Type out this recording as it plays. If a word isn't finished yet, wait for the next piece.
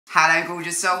Hello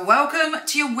gorgeous soul, welcome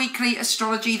to your weekly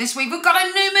astrology. This week we've got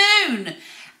a new moon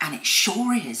and it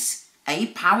sure is a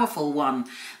powerful one.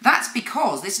 That's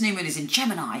because this new moon is in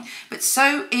Gemini, but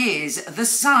so is the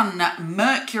Sun,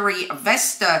 Mercury,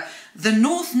 Vesta, the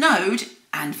North Node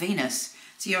and Venus.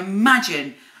 So you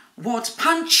imagine what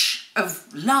punch of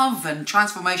love and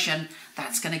transformation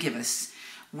that's going to give us.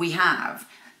 We have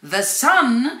the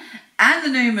Sun and the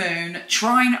new moon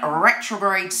trine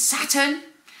retrograde Saturn.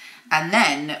 And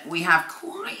then we have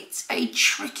quite a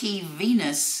tricky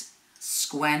Venus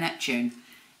square Neptune.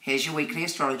 Here's your weekly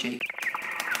astrology.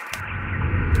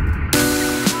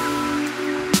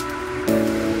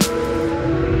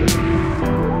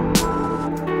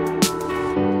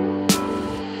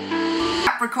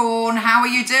 Capricorn, how are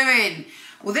you doing?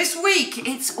 Well, this week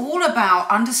it's all about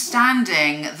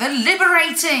understanding the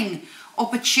liberating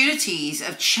opportunities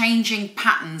of changing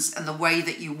patterns and the way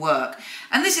that you work.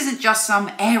 And this isn't just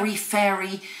some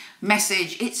airy-fairy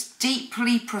message, it's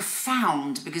deeply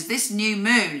profound because this new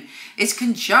moon is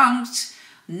conjunct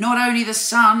not only the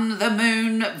Sun, the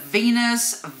Moon,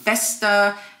 Venus,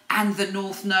 Vesta and the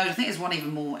North Node. I think there's one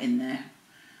even more in there.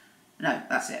 No,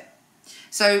 that's it.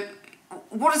 So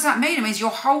what does that mean? It means your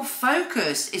whole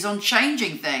focus is on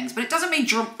changing things, but it doesn't mean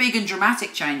big and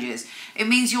dramatic changes. It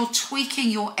means you're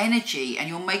tweaking your energy and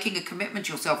you're making a commitment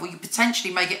to yourself, or you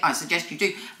potentially make it, I suggest you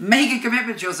do, make a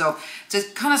commitment to yourself to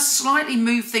kind of slightly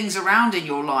move things around in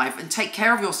your life and take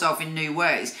care of yourself in new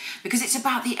ways, because it's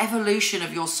about the evolution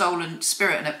of your soul and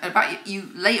spirit and about you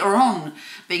later on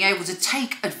being able to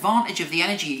take advantage of the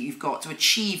energy you've got to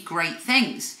achieve great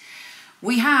things.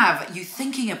 We have you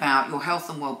thinking about your health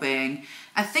and well-being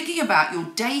and thinking about your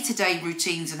day-to-day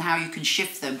routines and how you can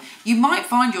shift them. You might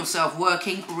find yourself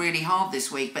working really hard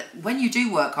this week, but when you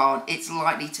do work hard, it's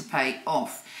likely to pay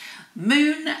off.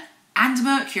 Moon and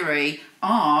Mercury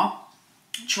are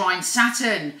trine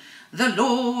Saturn, the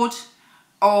Lord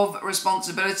of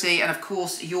responsibility and of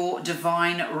course your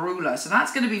divine ruler. So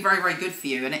that's going to be very, very good for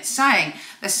you. And it's saying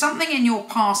there's something in your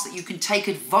past that you can take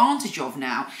advantage of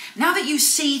now. Now that you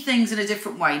see things in a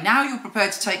different way, now you're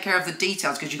prepared to take care of the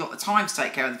details because you've got the time to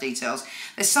take care of the details.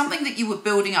 There's something that you were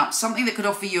building up, something that could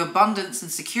offer you abundance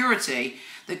and security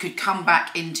that could come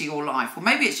back into your life. Or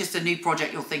maybe it's just a new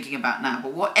project you're thinking about now,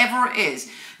 but whatever it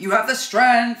is, you have the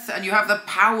strength and you have the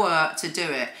power to do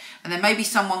it. And there may be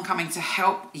someone coming to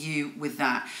help you with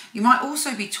that. You might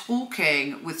also be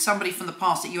talking with somebody from the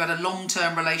past that you had a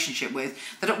long-term relationship with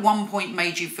that at one point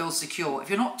made you feel secure. If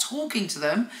you're not talking to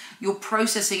them, you're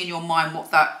processing in your mind what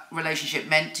that relationship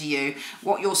meant to you,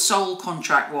 what your soul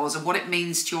contract was and what it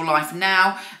means to your life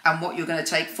now and what you're going to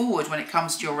take forward when it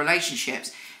comes to your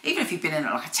relationships. Even if you've been in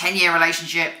like a 10-year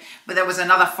relationship, but there was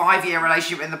another 5-year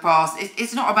relationship in the past,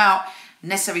 it's not about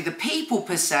necessarily the people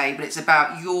per se, but it's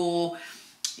about your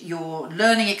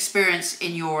learning experience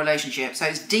in your relationship. So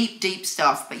it's deep, deep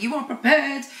stuff, but you are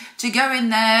prepared to go in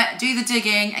there, do the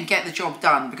digging and get the job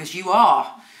done because you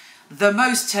are the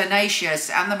most tenacious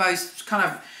and the most kind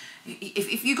of,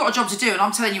 if you've got a job to do and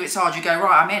I'm telling you it's hard, you go,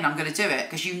 right, I'm in, I'm going to do it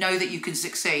because you know that you can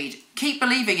succeed. Keep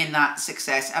believing in that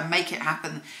success and make it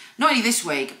happen, not only this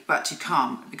week, but to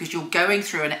come, because you're going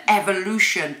through an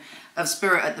evolution of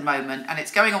spirit at the moment and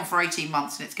it's going on for 18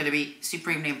 months and it's going to be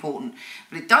supremely important.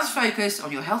 But it does focus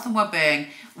on your health and well-being,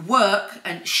 work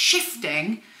and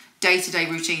shifting day-to-day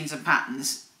routines and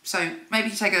patterns. So maybe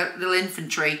you take a little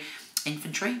infantry.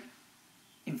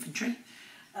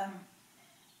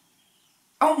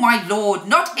 Oh my Lord,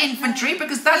 not infantry,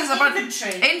 because that is about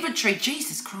infantry.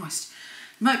 Jesus Christ.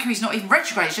 Mercury's not even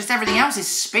retrograde, it's just everything else is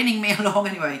spinning me along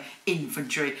anyway.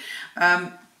 Infantry.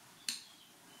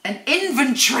 An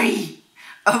inventory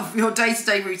of your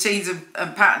day-to-day routines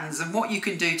and patterns and what you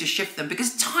can do to shift them,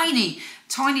 because tiny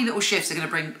little shifts are going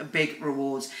to bring big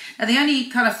rewards. Now the only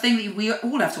kind of thing that we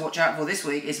all have to watch out for this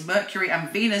week is Mercury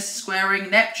and Venus squaring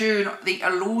Neptune, the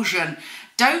illusion.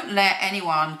 Don't let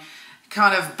anyone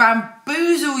kind of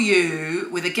bamboozle you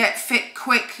with a get fit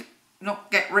quick, not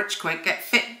get rich quick, get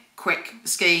fit quick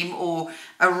scheme or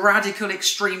a radical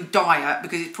extreme diet,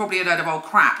 because it's probably a load of old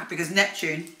crap, because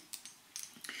Neptune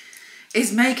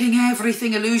is making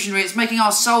everything illusionary. It's making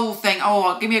our soul think,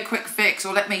 oh, give me a quick fix,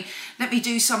 or let me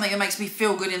do something that makes me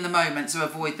feel good in the moment, so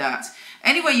avoid that.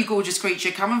 Anyway, you gorgeous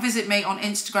creature, come and visit me on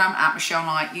Instagram at Michele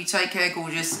Knight. You take care,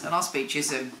 gorgeous, and I'll speak to you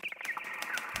soon.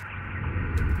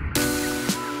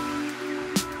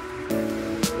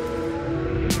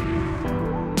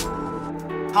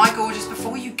 Hi gorgeous,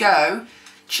 before you go,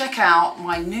 check out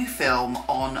my new film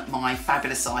on my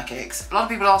fabulous psychics. A lot of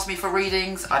people ask me for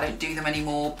readings, I don't do them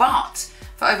anymore, but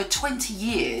for over 20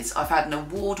 years I've had an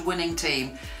award-winning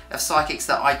team of psychics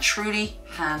that I truly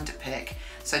handpick.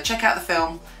 So check out the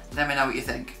film, Let me know what you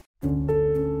think.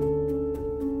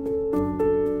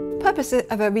 The purpose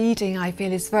of a reading, I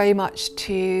feel, is very much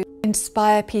to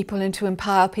inspire people and to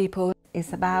empower people.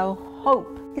 It's about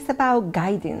hope. It's about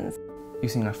guidance.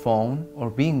 Using a phone or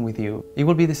being with you, it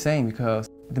will be the same because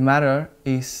the matter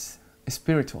is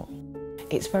spiritual.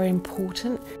 It's very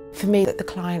important for me that the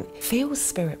client feels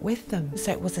spirit with them.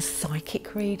 So it was a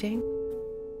psychic reading.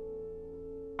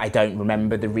 I don't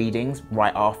remember the readings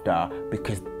right after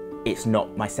because it's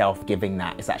not myself giving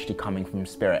that, it's actually coming from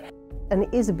spirit. And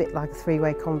it is a bit like a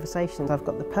three-way conversation. I've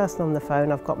got the person on the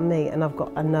phone, I've got me, and I've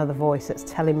got another voice that's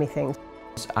telling me things.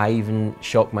 I even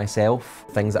shock myself,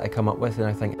 things that I come up with, and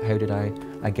I think, how did I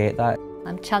get that?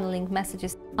 I'm channeling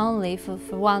messages only for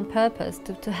one purpose,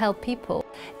 to help people.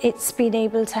 It's been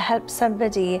able to help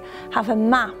somebody have a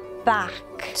map back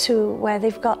to where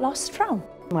they've got lost from.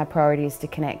 My priority is to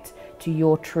connect to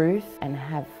your truth and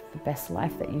have the best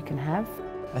life that you can have.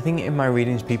 I think in my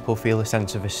readings people feel a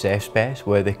sense of a safe space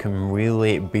where they can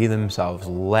really be themselves,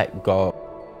 let go.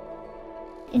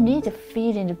 You need a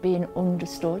feeling of being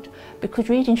understood because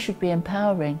reading should be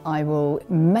empowering. I will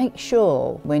make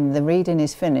sure when the reading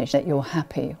is finished that you're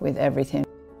happy with everything.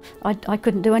 I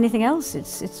couldn't do anything else.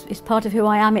 It's part of who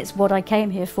I am. It's what I came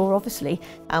here for, obviously.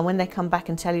 And when they come back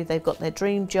and tell you they've got their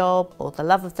dream job or the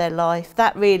love of their life,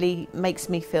 that really makes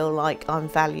me feel like I'm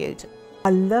valued.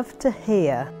 I love to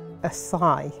hear a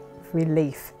sigh of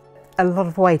relief. A lot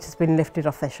of weight has been lifted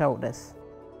off their shoulders.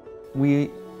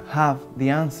 We have the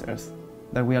answers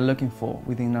that we are looking for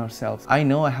within ourselves. I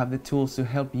know I have the tools to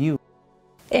help you.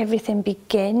 Everything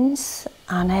begins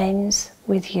and ends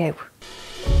with you.